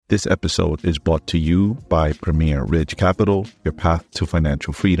This episode is brought to you by Premier Ridge Capital. Your path to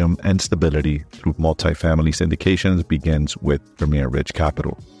financial freedom and stability through multifamily syndications begins with Premier Ridge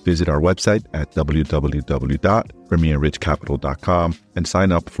Capital. Visit our website at www.premierridgecapital.com and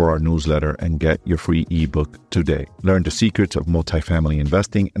sign up for our newsletter and get your free ebook today. Learn the secrets of multifamily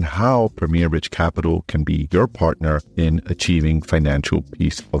investing and how Premier Ridge Capital can be your partner in achieving financial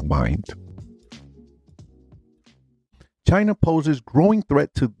peace of mind. China poses growing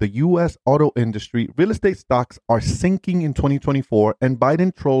threat to the U.S. auto industry. Real estate stocks are sinking in 2024, and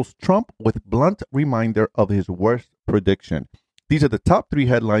Biden trolls Trump with blunt reminder of his worst prediction. These are the top three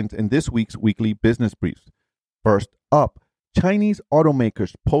headlines in this week's weekly business briefs. First up, Chinese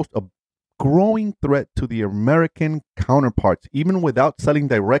automakers pose a growing threat to the American counterparts, even without selling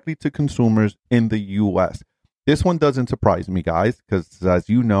directly to consumers in the U.S. This one doesn't surprise me, guys, because as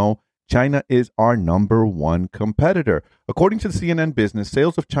you know, China is our number one competitor. According to the CNN Business,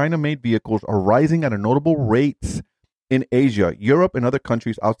 sales of China-made vehicles are rising at a notable rates in Asia, Europe, and other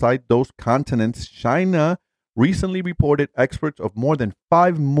countries outside those continents. China recently reported exports of more than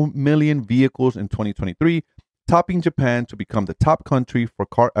 5 million vehicles in 2023, topping Japan to become the top country for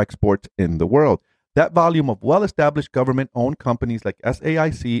car exports in the world. That volume of well-established government-owned companies like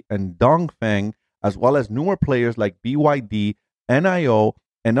SAIC and Dongfeng, as well as newer players like BYD, NIO,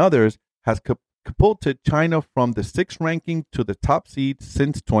 and others, has catapulted China from the 6th ranking to the top seed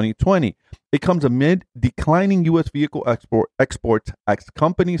since 2020. It comes amid declining U.S. vehicle exports as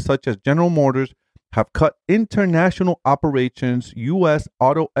companies such as General Motors have cut international operations U.S.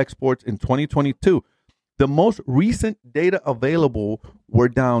 auto exports in 2022. The most recent data available were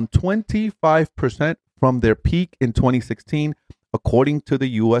down 25% from their peak in 2016, according to the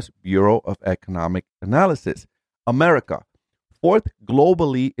U.S. Bureau of Economic Analysis. America, fourth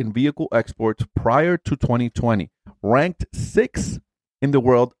globally in vehicle exports prior to 2020, ranked 6th in the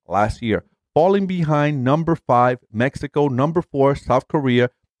world last year, falling behind number 5, Mexico, number 4, South Korea,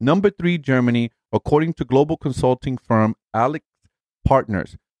 number 3, Germany, according to global consulting firm Alex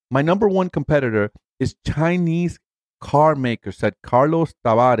Partners. My number one competitor is Chinese car maker, said Carlos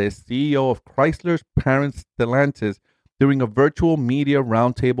Tavares, CEO of Chrysler's parent Stellantis, during a virtual media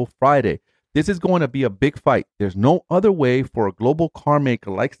roundtable Friday. This is going to be a big fight. There's no other way for a global car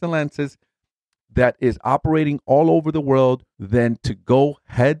maker like Stellantis that is operating all over the world than to go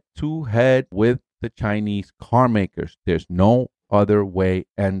head to head with the Chinese car makers. There's no other way.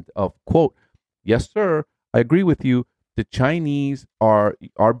 End of quote. Yes, sir. I agree with you. The Chinese are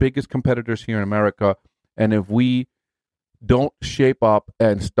our biggest competitors here in America. And if we don't shape up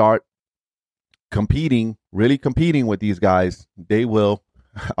and start really competing with these guys, they will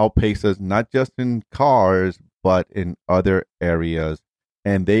outpace us, not just in cars, but in other areas.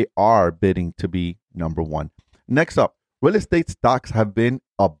 And they are bidding to be number one. Next up, real estate stocks have been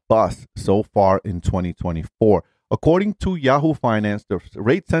a bust so far in 2024. According to Yahoo Finance, the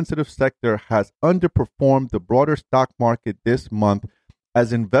rate-sensitive sector has underperformed the broader stock market this month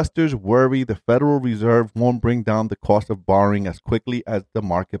as investors worry the Federal Reserve won't bring down the cost of borrowing as quickly as the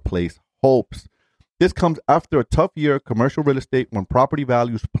marketplace hopes. This comes after a tough year of commercial real estate when property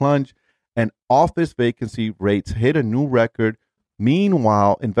values plunged and office vacancy rates hit a new record.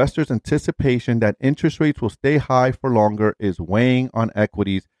 Meanwhile, investors' anticipation that interest rates will stay high for longer is weighing on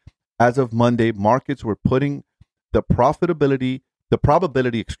equities. As of Monday, markets were putting the probability, the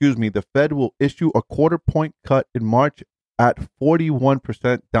Fed will issue a quarter-point cut in March at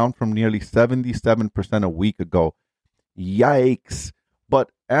 41%, down from nearly 77% a week ago. Yikes. But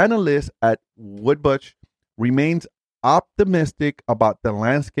analysts at Woodbush remains optimistic about the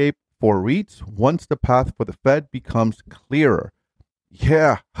landscape for REITs once the path for the Fed becomes clearer.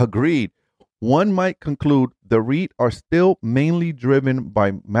 Yeah, agreed. One might conclude the REIT are still mainly driven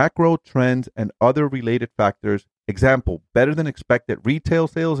by macro trends and other related factors. Example, better than expected retail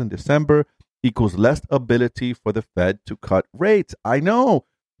sales in December equals less ability for the Fed to cut rates. I know.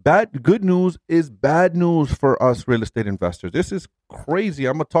 Good news is bad news for us real estate investors. This is crazy.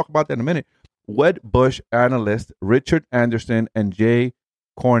 I'm going to talk about that in a minute. Wedbush analysts Richard Anderson and Jay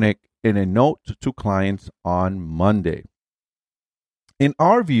Kornick in a note to clients on Monday. In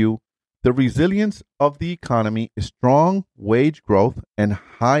our view, the resilience of the economy is strong wage growth and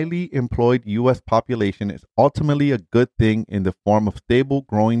highly employed U.S. population is ultimately a good thing in the form of stable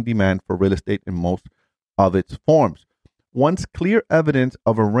growing demand for real estate in most of its forms. Once clear evidence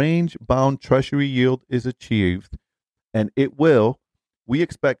of a range-bound treasury yield is achieved, and it will, we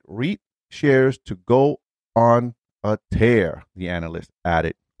expect REIT shares to go on a tear, the analyst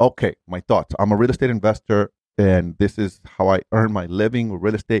added. Okay, my thoughts. I'm a real estate investor, and this is how I earn my living with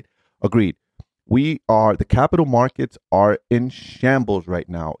real estate. Agreed. the capital markets are in shambles right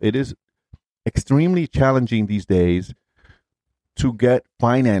now. It is extremely challenging these days to get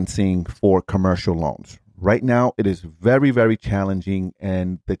financing for commercial loans. Right now, it is very, very challenging.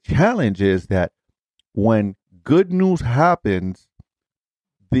 And the challenge is that when good news happens,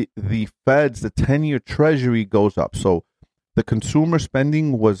 the Fed's, the 10-year Treasury goes up. So the consumer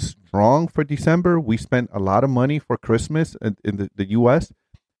spending was strong for December. We spent a lot of money for Christmas in the U.S.,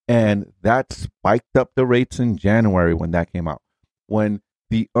 and that spiked up the rates in January when that came out. When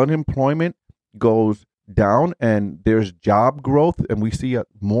the unemployment goes down and there's job growth and we see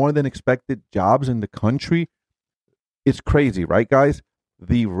more than expected jobs in the country, it's crazy, right, guys?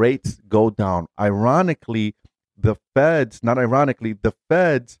 The rates go down. Ironically, the Feds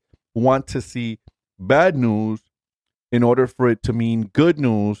want to see bad news in order for it to mean good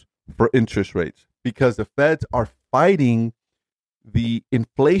news for interest rates, because the Feds are fighting the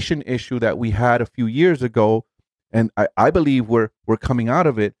inflation issue that we had a few years ago. And I believe we're coming out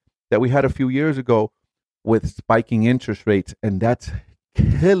of it, that we had a few years ago with spiking interest rates, and that's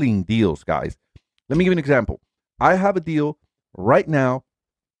killing deals, guys. Let me give you an example. I have a deal right now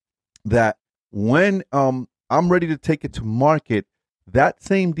that when I'm ready to take it to market, that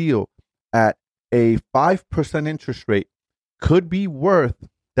same deal at a 5% interest rate could be worth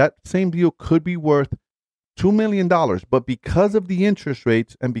 $2 million. But because of the interest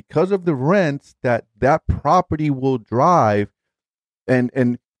rates and because of the rents that property will drive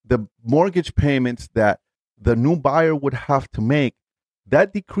and the mortgage payments that the new buyer would have to make,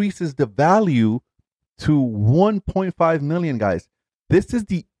 that decreases the value to $1.5 million, guys. This is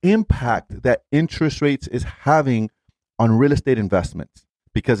the impact that interest rates is having on real estate investments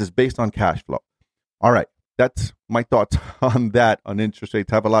because it's based on cash flow. All right, that's my thoughts on that, on interest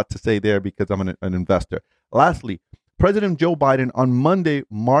rates. I have a lot to say there because I'm an investor. Lastly, President Joe Biden on Monday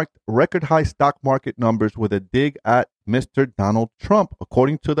marked record high stock market numbers with a dig at Mr. Donald Trump,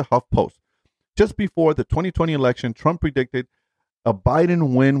 according to the HuffPost. Just before the 2020 election, Trump predicted a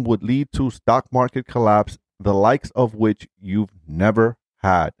Biden win would lead to stock market collapse, the likes of which you've never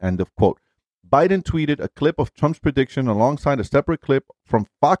had. End of quote. Biden tweeted a clip of Trump's prediction alongside a separate clip from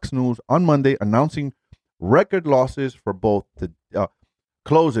Fox News on Monday announcing record closes for both the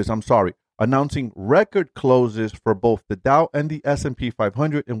Dow and the S&P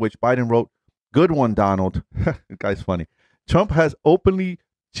 500, in which Biden wrote, "Good one, Donald." The guy's funny. Trump has openly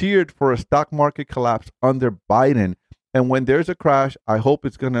cheered for a stock market collapse under Biden, and when there's a crash, I hope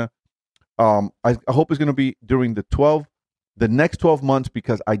it's gonna be during the next 12 months,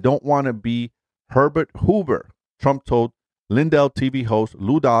 because I don't want to be Herbert Hoover, Trump told Lindell TV host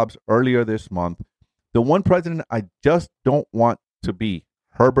Lou Dobbs earlier this month. The one president I just don't want to be,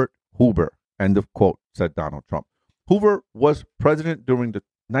 Herbert Hoover, end of quote, said Donald Trump. Hoover was president during the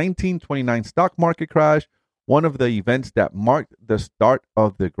 1929 stock market crash, one of the events that marked the start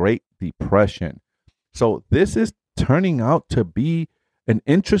of the Great Depression. So this is turning out to be an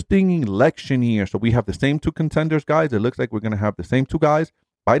interesting election year. So we have the same two contenders, guys. It looks like we're going to have the same two guys,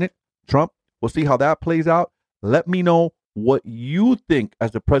 Biden, Trump. We'll see how that plays out. Let me know what you think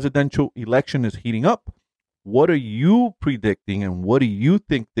as the presidential election is heating up. What are you predicting, and how do you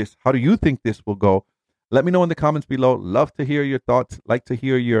think this will go? Let me know in the comments below. Love to hear your thoughts. Like to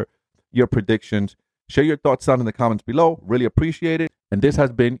hear your predictions. Share your thoughts down in the comments below. Really appreciate it. And this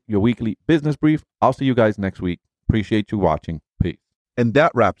has been your weekly business brief. I'll see you guys next week. Appreciate you watching. Peace. And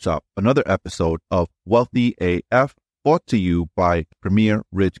that wraps up another episode of Wealthy AF, brought to you by Premier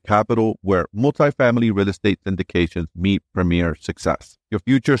Ridge Capital, where multifamily real estate syndications meet premier success. Your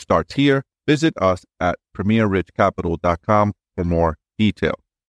future starts here. Visit us at premierridgecapital.com for more details.